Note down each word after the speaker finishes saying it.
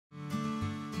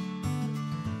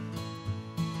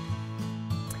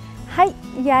Hei,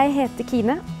 jeg heter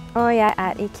Kine, og jeg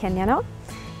er i Kenya nå.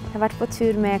 Jeg har vært på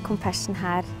tur med Compassion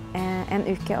her en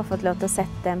uke og fått lov til å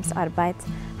sette deres arbeid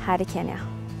her i Kenya.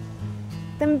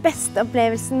 Den beste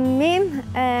opplevelsen min,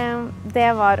 det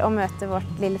var å møte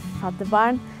vårt lille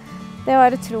fadderbarn. Det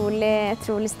var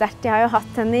utrolig sterkt. Jeg har jo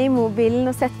hatt henne i mobilen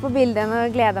og sett på bildene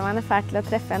og gledet meg fælt til å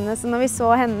treffe henne. Så når vi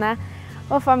så henne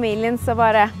og familien, så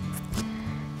bare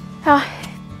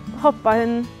hoppet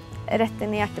hun rett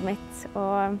inn i hjertet mitt.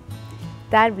 Og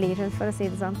der blir hun, for å si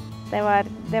det sånn. Det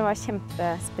var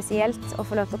kjempespesielt å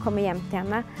få lov til å komme hjem til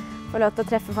henne, få lov til å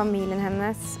treffe familien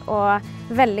hennes, og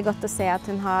veldig godt å se at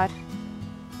hun har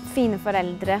fine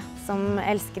foreldre som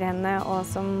elsker henne, og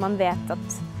som man vet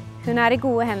at hun er i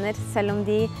gode hender, selv om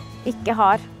de ikke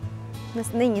har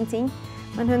nesten ingenting.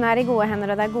 Men hun er i gode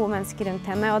hender, og det er gode mennesker rundt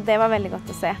henne, og det var veldig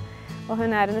godt å se. Og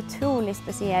hun er en utrolig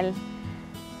spesiell,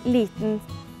 liten,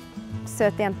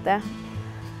 søt jente.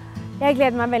 Jeg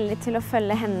gleder meg veldig til å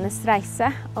følge hennes reise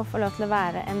og få lov til å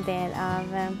være en del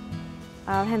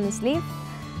av hennes liv.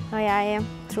 Og jeg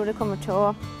tror det kommer til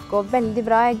å gå veldig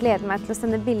bra. Jeg gleder meg til å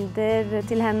sende bilder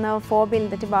til henne og få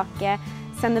bilder tilbake,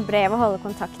 sende brev og holde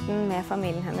kontakten med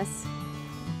familien hennes.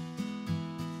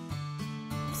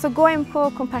 Så gå inn på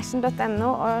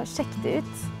compassion.no og sjekk det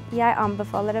ut. Jeg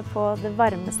anbefaler det på det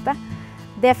varmeste.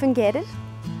 Det fungerer,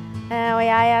 og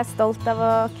jeg er stolt av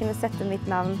å kunne sette mitt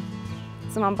navn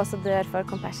som ambassadør for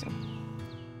Compassion.